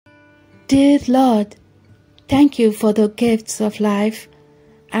Dear Lord, thank you for the gifts of life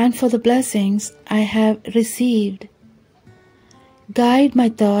and for the blessings I have received. Guide my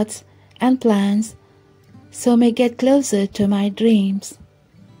thoughts and plans so I may get closer to my dreams.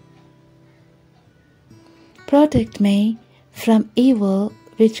 Protect me from evil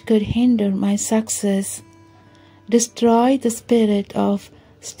which could hinder my success. Destroy the spirit of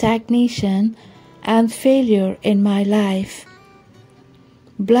stagnation and failure in my life.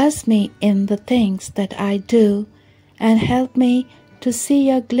 Bless me in the things that I do and help me to see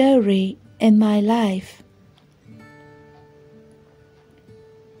your glory in my life.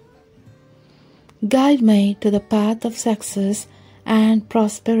 Guide me to the path of success and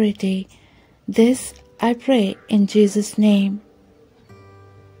prosperity. This I pray in Jesus' name.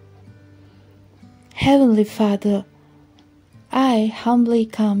 Heavenly Father, I humbly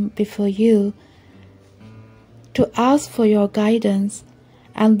come before you to ask for your guidance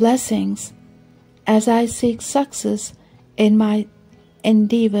and blessings as I seek success in my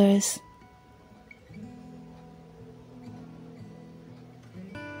endeavors.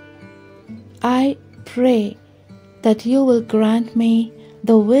 I pray that you will grant me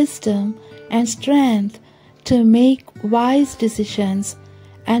the wisdom and strength to make wise decisions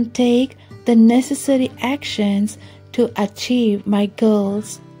and take the necessary actions to achieve my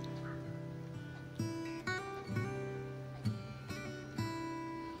goals.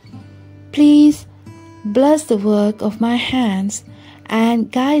 Please bless the work of my hands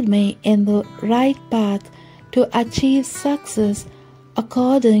and guide me in the right path to achieve success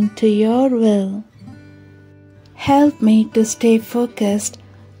according to your will. Help me to stay focused,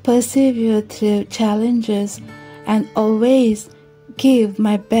 persevere through challenges, and always give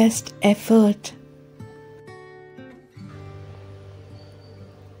my best effort.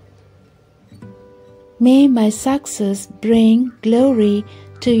 May my success bring glory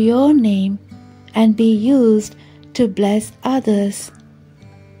to your name and be used to bless others.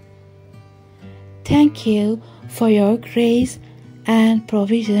 Thank you for your grace and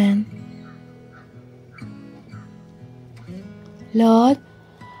provision. Lord,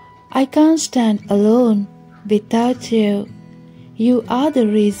 I can't stand alone without you. You are the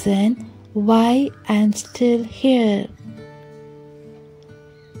reason why I'm still here.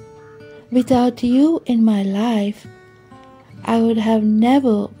 Without you in my life, I would have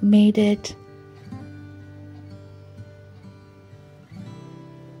never made it.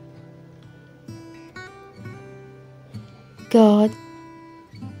 God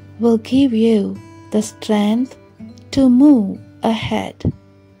will give you the strength to move ahead.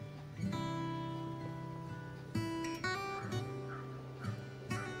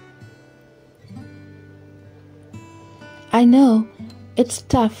 I know it's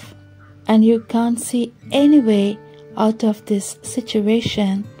tough and you can't see any way out of this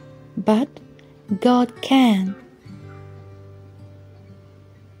situation, but God can.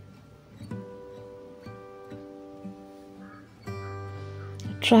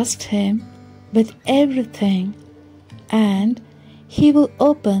 Trust Him with everything and He will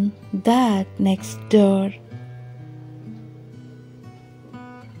open that next door.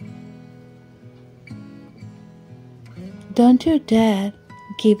 Don't you dare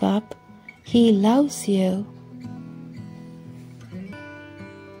give up. He loves you.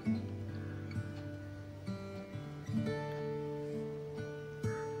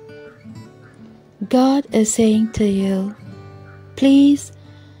 God is saying to you, please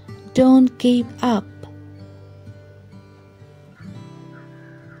don't give up.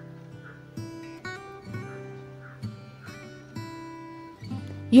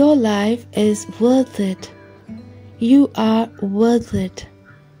 Your life is worth it. You are worth it.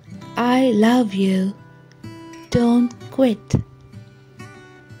 I love you. Don't quit.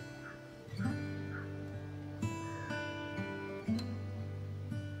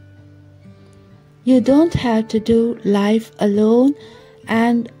 You don't have to do life alone,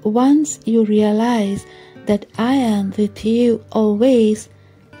 and once you realize that I am with you always,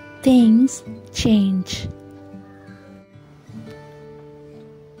 things change.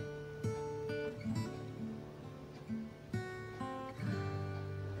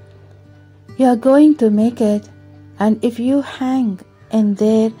 You are going to make it, and if you hang in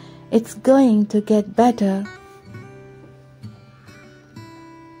there, it's going to get better.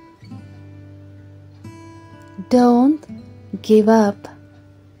 Don't give up.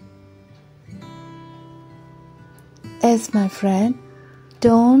 Yes, my friend,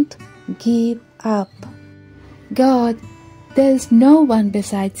 don't give up. God, there is no one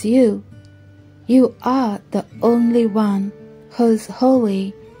besides you. You are the only one who is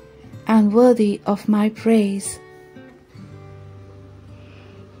holy and worthy of my praise.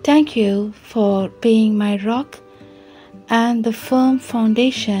 Thank you for being my rock and the firm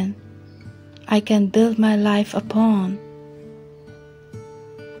foundation I can build my life upon.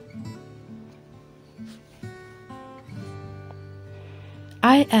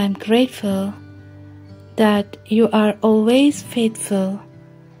 I am grateful that you are always faithful,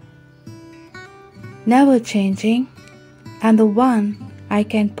 never changing, and the one I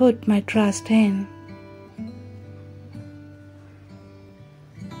can put my trust in.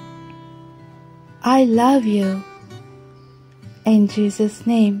 I love you. In Jesus'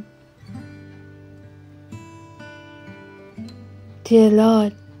 name. Dear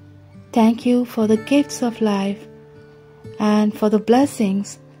Lord, thank you for the gifts of life and for the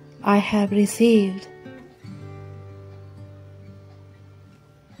blessings I have received.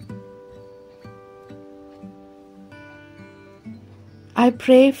 I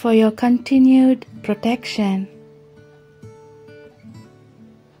pray for your continued protection.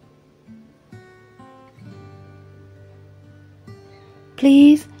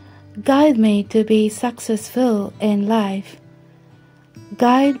 Please guide me to be successful in life.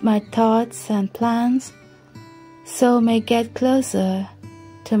 Guide my thoughts and plans so may get closer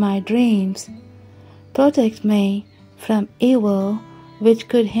to my dreams. Protect me from evil which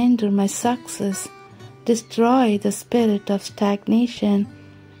could hinder my success. Destroy the spirit of stagnation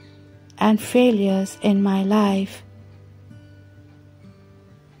and failures in my life.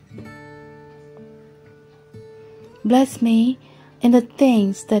 Bless me in the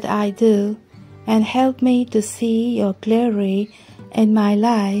things that I do and help me to see your glory in my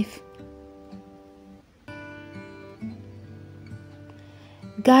life.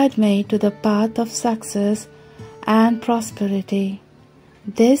 Guide me to the path of success and prosperity.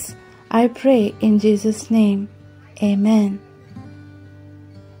 This I pray in Jesus' name. Amen.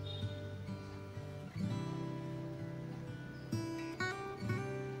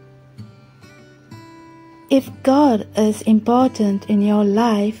 If God is important in your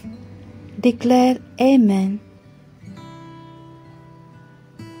life, declare Amen.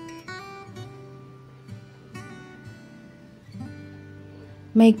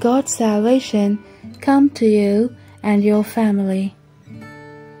 May God's salvation come to you and your family.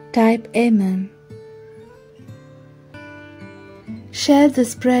 Type Amen. Share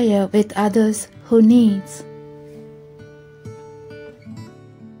this prayer with others who needs.